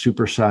much. We're a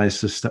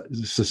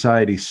supersized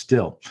society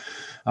still.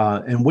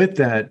 And with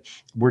that,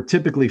 we're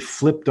typically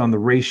flipped on the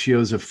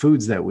ratios of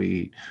foods that we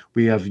eat.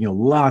 We have,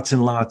 lots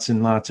and lots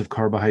and lots of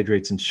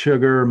carbohydrates and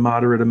sugar,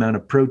 moderate amount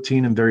of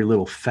protein, and very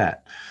little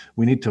fat.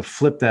 We need to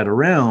flip that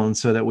around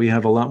so that we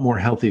have a lot more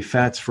healthy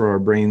fats for our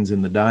brains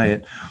in the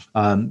diet.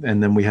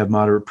 And then we have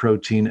moderate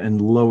protein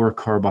and lower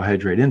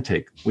carbohydrate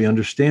intake. We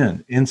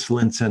understand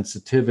insulin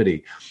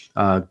sensitivity,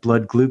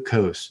 blood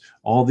glucose,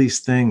 all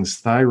these things,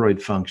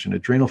 thyroid function,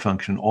 adrenal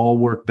function, all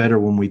work better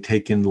when we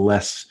take in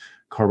less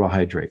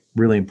carbohydrate.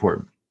 Really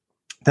important.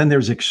 Then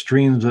there's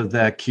extremes of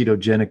that,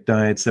 ketogenic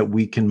diets that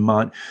we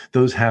can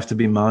those have to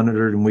be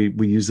monitored, and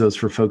we use those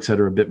for folks that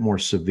are a bit more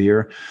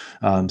severe,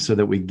 so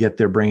that we get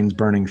their brains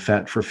burning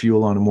fat for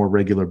fuel on a more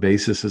regular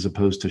basis as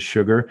opposed to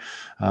sugar.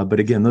 But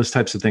again, those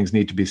types of things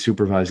need to be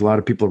supervised. A lot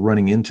of people are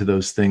running into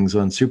those things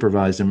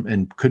unsupervised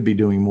and could be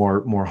doing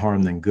more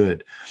harm than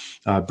good.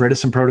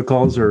 Bredesen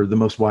protocols are the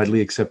most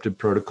widely accepted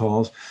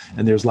protocols,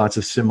 and there's lots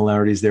of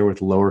similarities there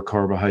with lower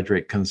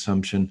carbohydrate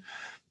consumption.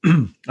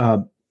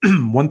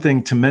 One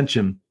thing to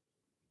mention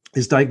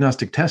is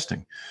diagnostic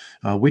testing.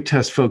 We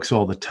test folks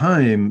all the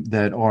time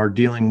that are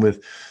dealing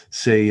with,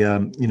 say,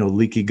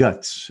 leaky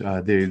guts.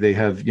 They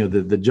have,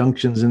 the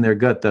junctions in their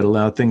gut that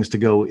allow things to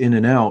go in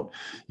and out,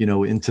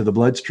 into the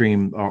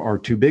bloodstream are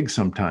too big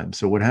sometimes.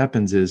 So what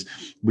happens is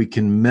we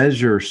can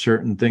measure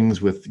certain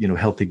things with,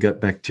 healthy gut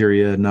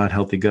bacteria, not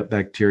healthy gut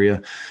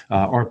bacteria.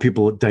 Are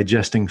people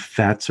digesting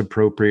fats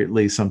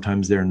appropriately?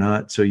 Sometimes they're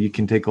not. So you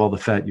can take all the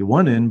fat you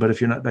want in, but if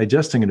you're not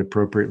digesting it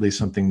appropriately,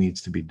 something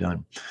needs to be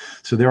done.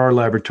 So there are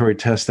laboratory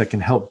tests that can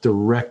help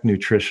direct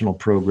nutritional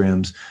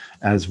programs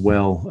as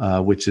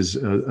well, which is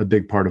a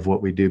big part of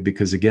what we do,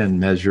 because again,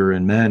 measure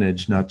and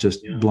manage, not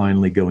just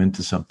blindly go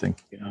into something.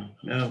 Yeah,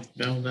 no,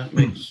 that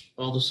makes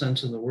all the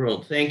sense in the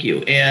world. Thank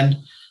you. And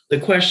the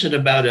question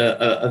about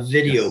a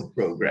video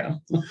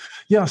program.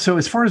 Yeah, so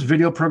as far as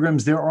video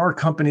programs, there are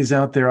companies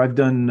out there. I've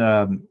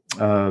done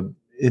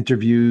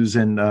interviews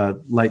and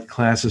light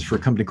classes for a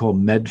company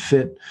called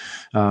MedFit.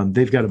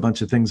 They've got a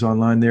bunch of things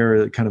online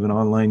there, kind of an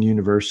online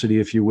university,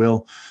 if you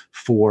will,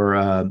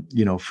 for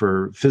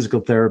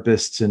physical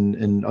therapists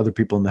and other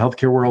people in the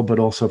healthcare world, but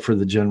also for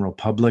the general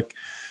public.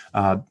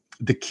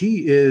 The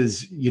key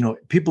is,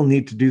 people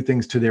need to do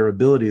things to their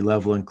ability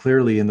level. And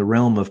clearly in the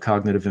realm of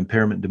cognitive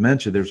impairment and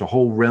dementia, there's a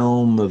whole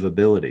realm of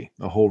ability,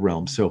 a whole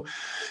realm. So,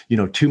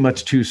 too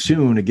much too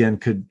soon, again,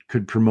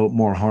 could promote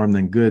more harm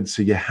than good.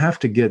 So you have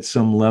to get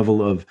some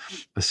level of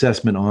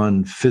assessment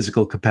on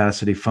physical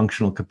capacity,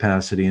 functional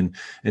capacity, and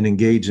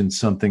engage in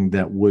something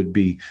that would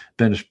be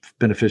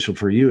beneficial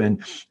for you.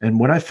 And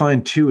what I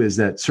find too is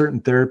that certain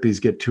therapies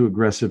get too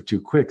aggressive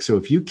too quick. So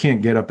if you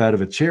can't get up out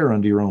of a chair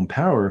under your own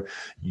power,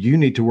 you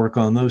need to work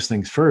on those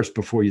things first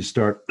before you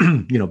start,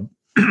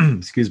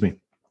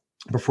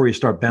 before you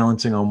start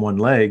balancing on one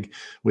leg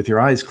with your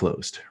eyes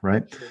closed,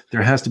 right?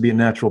 There has to be a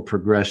natural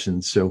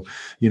progression. So,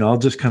 I'll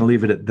just kind of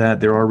leave it at that.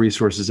 There are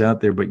resources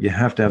out there, but you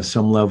have to have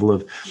some level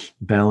of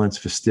balance,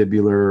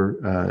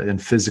 vestibular, and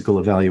physical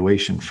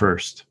evaluation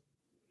first.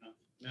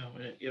 No,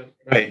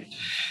 right.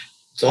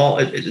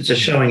 It's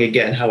just showing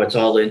again how it's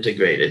all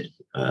integrated.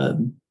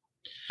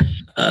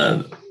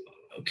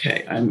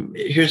 Okay,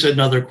 here's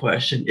another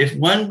question. If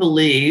one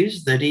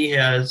believes that he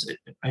has,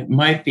 it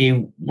might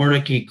be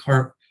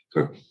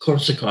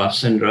Wernicke-Korsakoff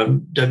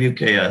syndrome,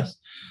 WKS,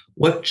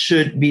 what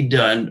should be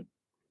done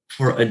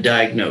for a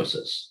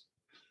diagnosis?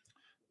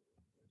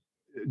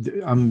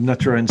 I'm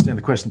not sure I understand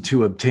the question.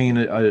 To obtain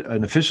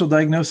an official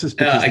diagnosis?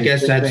 I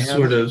guess that's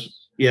sort of,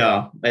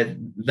 yeah,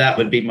 that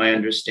would be my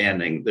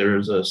understanding.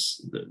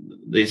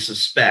 They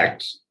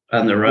suspect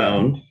on their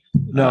own.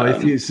 No,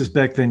 if you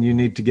suspect, then you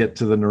need to get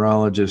to the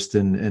neurologist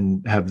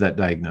and have that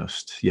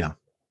diagnosed. Yeah.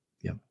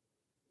 Yeah.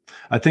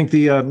 I think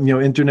the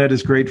internet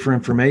is great for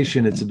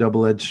information. It's a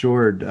double-edged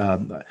sword.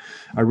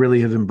 I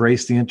really have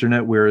embraced the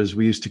internet, whereas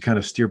we used to kind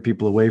of steer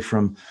people away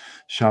from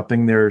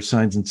shopping their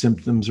signs and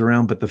symptoms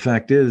around. But the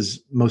fact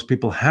is, most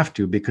people have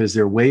to, because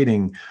they're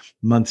waiting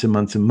months and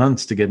months and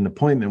months to get an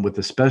appointment with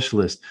a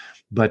specialist.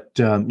 But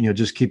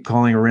just keep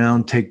calling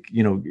around.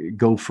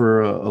 Go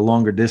for a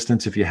longer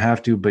distance if you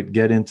have to, but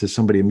get into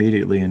somebody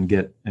immediately and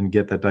get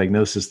that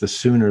diagnosis. The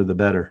sooner, the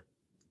better.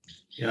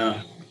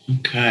 Yeah.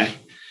 Okay.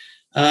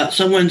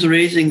 Someone's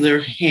raising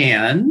their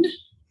hand,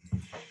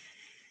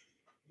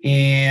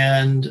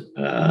 and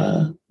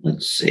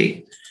let's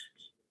see.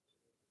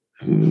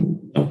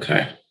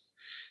 Okay.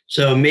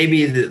 So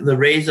maybe the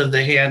raise of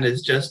the hand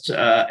is just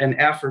an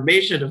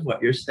affirmation of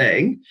what you're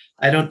saying.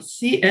 I don't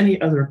see any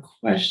other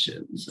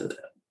questions.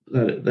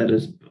 That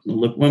is,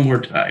 look one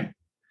more time.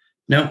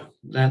 No,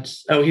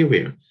 here we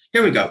are.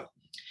 Here we go.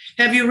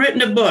 Have you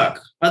written a book?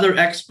 Other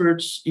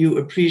experts you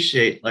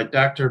appreciate, like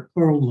Dr.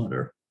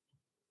 Perlmutter?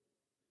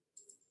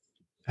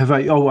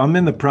 I'm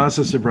in the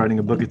process of writing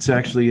a book. It's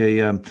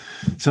actually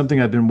something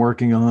I've been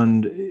working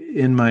on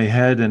in my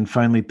head and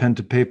finally pen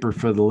to paper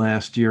for the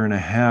last year and a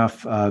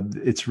half.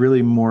 It's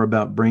really more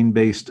about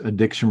brain-based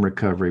addiction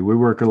recovery. We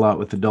work a lot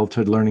with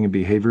adulthood learning and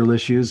behavioral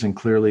issues, and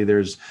clearly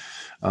there's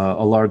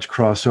a large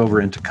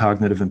crossover into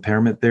cognitive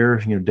impairment there,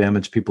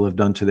 damage people have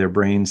done to their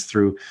brains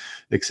through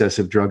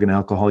excessive drug and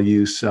alcohol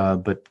use.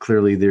 But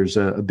clearly there's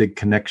a big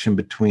connection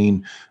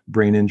between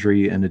brain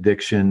injury and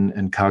addiction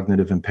and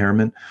cognitive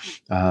impairment.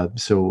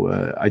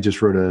 So I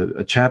just wrote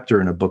a chapter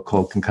in a book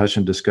called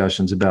Concussion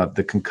Discussions about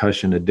the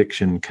concussion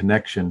addiction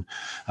connection.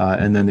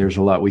 And then there's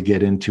a lot we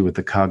get into with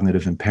the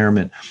cognitive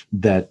impairment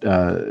that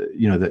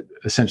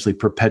essentially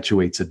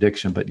perpetuates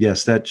addiction. But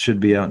yes, that should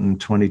be out in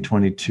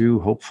 2022,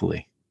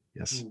 hopefully.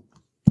 Yes.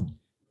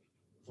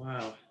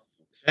 Wow.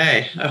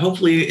 Okay.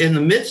 Hopefully, in the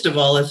midst of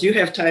all this, you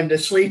have time to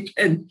sleep,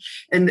 and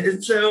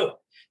so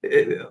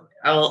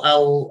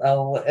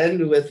I'll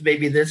end with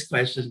maybe this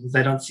question, because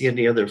I don't see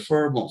any other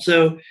formal.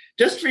 So,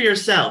 just for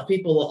yourself,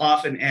 people will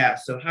often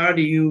ask, so how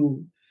do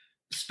you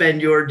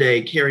spend your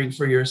day caring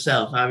for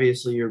yourself?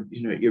 Obviously,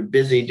 you're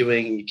busy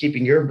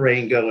keeping your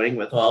brain going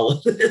with all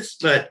of this,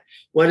 but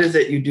what is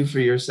it you do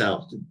for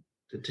yourself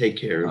to take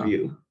care of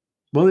you?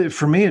 Well,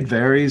 for me, it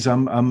varies.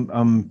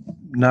 I'm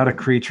not a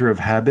creature of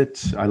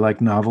habits. I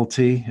like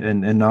novelty,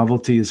 and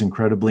novelty is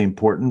incredibly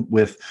important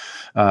with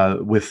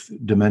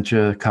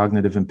dementia,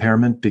 cognitive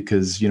impairment,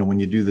 because when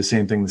you do the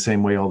same thing the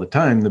same way all the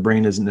time, the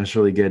brain isn't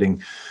necessarily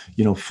getting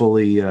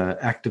fully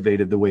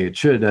activated the way it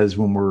should, as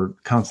when we're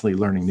constantly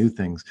learning new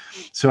things.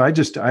 So I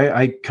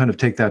kind of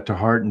take that to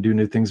heart and do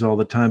new things all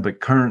the time. But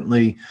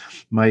currently,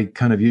 my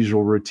kind of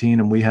usual routine,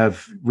 and we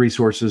have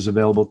resources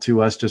available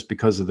to us just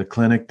because of the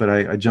clinic, but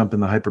I jump in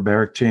the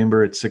hyperbaric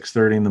chamber at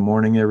 6:30 in the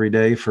morning every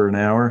day for an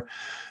hour.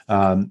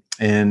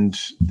 And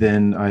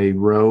then I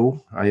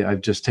row. I've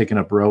just taken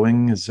up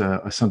rowing as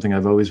something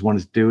I've always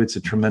wanted to do. It's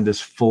a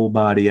tremendous full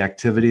body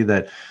activity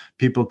that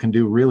people can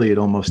do really at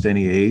almost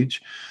any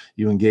age.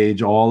 You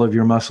engage all of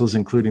your muscles,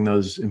 including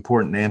those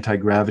important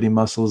anti-gravity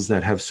muscles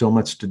that have so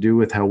much to do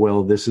with how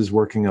well this is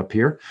working up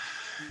here.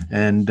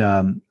 And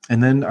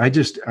then I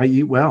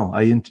eat well.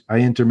 I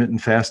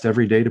intermittent fast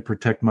every day to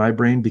protect my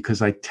brain,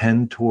 because I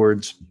tend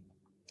towards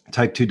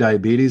type 2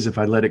 diabetes. If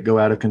I let it go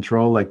out of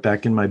control, like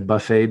back in my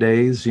buffet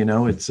days,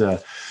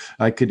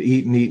 I could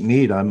eat and eat and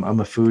eat. I'm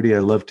a foodie. I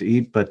love to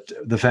eat. But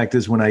the fact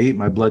is, when I eat,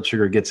 my blood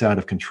sugar gets out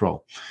of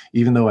control,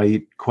 even though I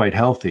eat quite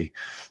healthy.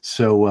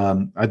 So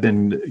I've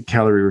been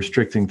calorie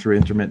restricting through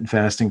intermittent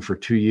fasting for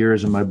 2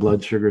 years, and my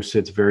blood sugar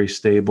sits very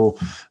stable,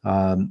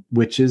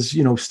 which is,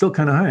 still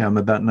kind of high. I'm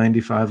about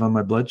 95 on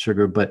my blood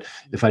sugar. But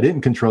if I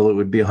didn't control it, it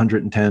would be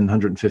 110,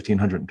 115,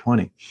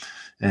 120.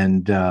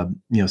 And,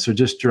 so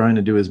just trying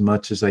to do as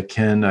much as I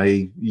can.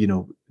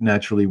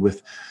 Naturally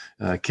with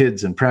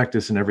kids and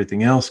practice and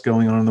everything else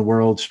going on in the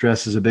world,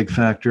 stress is a big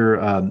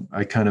factor.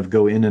 I kind of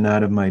go in and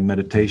out of my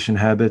meditation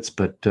habits,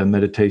 but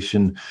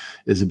meditation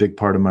is a big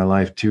part of my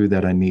life too,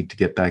 that I need to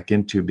get back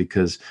into,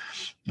 because,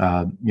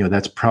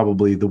 that's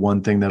probably the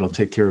one thing that'll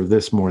take care of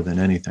this more than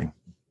anything.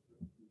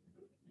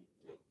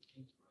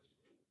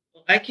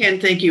 I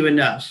can't thank you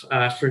enough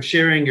for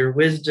sharing your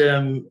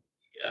wisdom,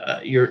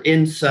 your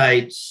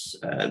insights.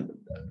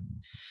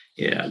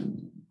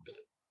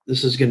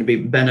 This is going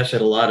to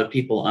benefit a lot of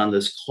people on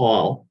this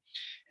call,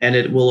 and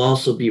it will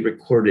also be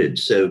recorded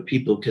so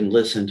people can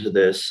listen to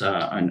this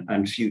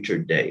on future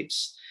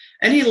dates.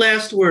 Any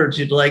last words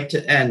you'd like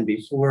to end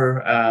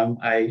before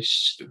I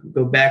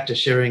go back to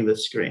sharing the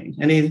screen?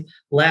 Any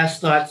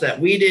last thoughts that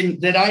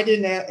I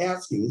didn't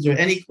ask you? Is there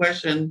any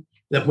question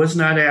that was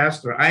not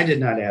asked or I did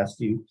not ask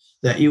you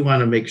that you want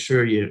to make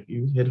sure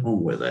you hit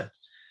home with it?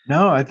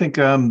 No, I think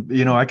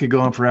I could go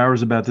on for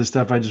hours about this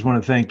stuff. I just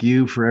want to thank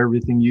you for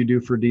everything you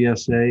do for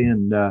DSA,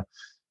 and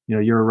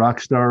you're a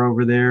rock star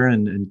over there,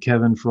 and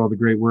Kevin for all the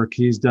great work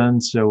he's done.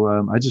 So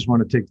I just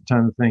want to take the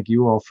time to thank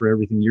you all for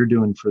everything you're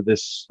doing for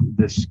this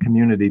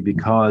community,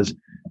 because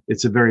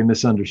it's a very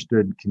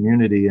misunderstood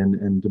community,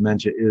 and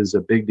dementia is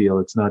a big deal.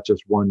 It's not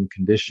just one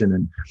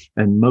condition,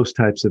 and most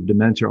types of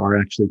dementia are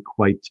actually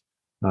quite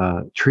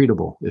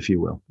treatable, if you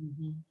will.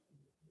 Mm-hmm.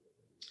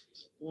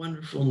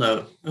 Wonderful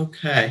note.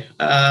 Okay.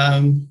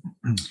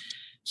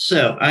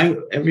 So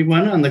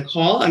everyone on the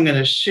call, I'm going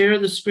to share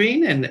the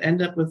screen and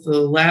end up with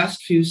the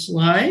last few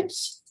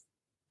slides.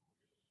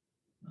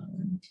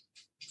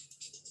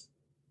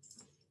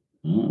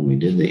 We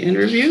did the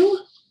interview.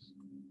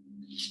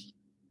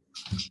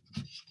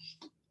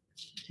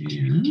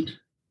 And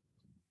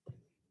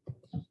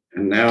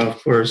now,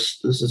 of course,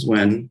 this is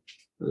when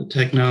the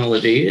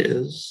technology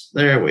is,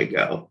 there we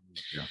go.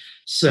 Yeah.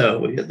 So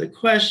we had the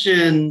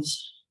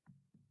questions.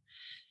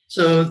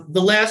 So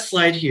the last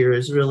slide here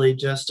is really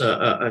just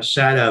a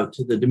shout out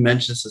to the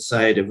Dementia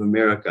Society of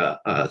America.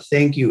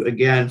 Thank you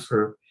again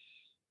for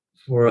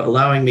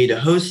allowing me to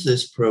host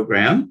this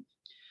program.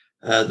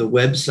 The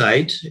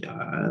website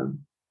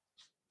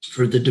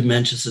for the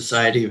Dementia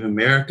Society of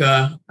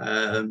America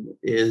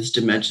is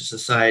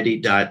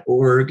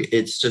dementiasociety.org.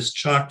 It's just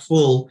chock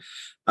full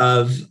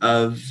of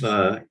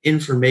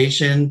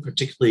information,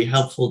 particularly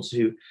helpful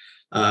to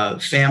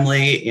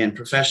family and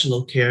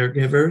professional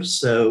caregivers.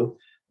 So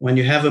when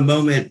you have a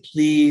moment,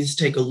 please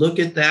take a look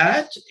at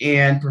that,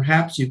 and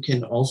perhaps you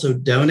can also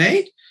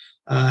donate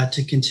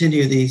to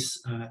continue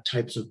these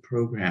types of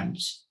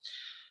programs.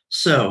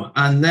 So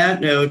on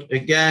that note,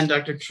 again,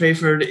 Dr.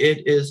 Treyford,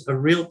 it is a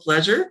real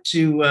pleasure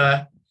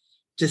to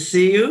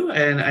see you,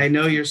 and I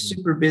know you're a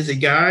super busy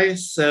guy,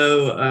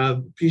 so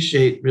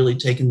appreciate really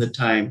taking the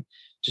time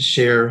to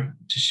share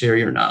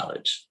your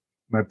knowledge.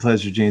 My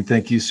pleasure, Gene.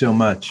 Thank you so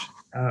much.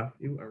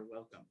 You are welcome.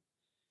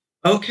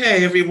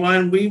 Okay,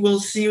 everyone, we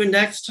will see you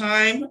next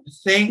time.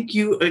 Thank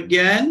you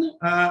again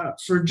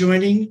for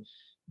joining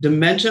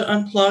Dementia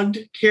Unplugged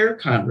Care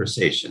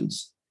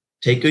Conversations.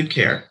 Take good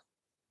care.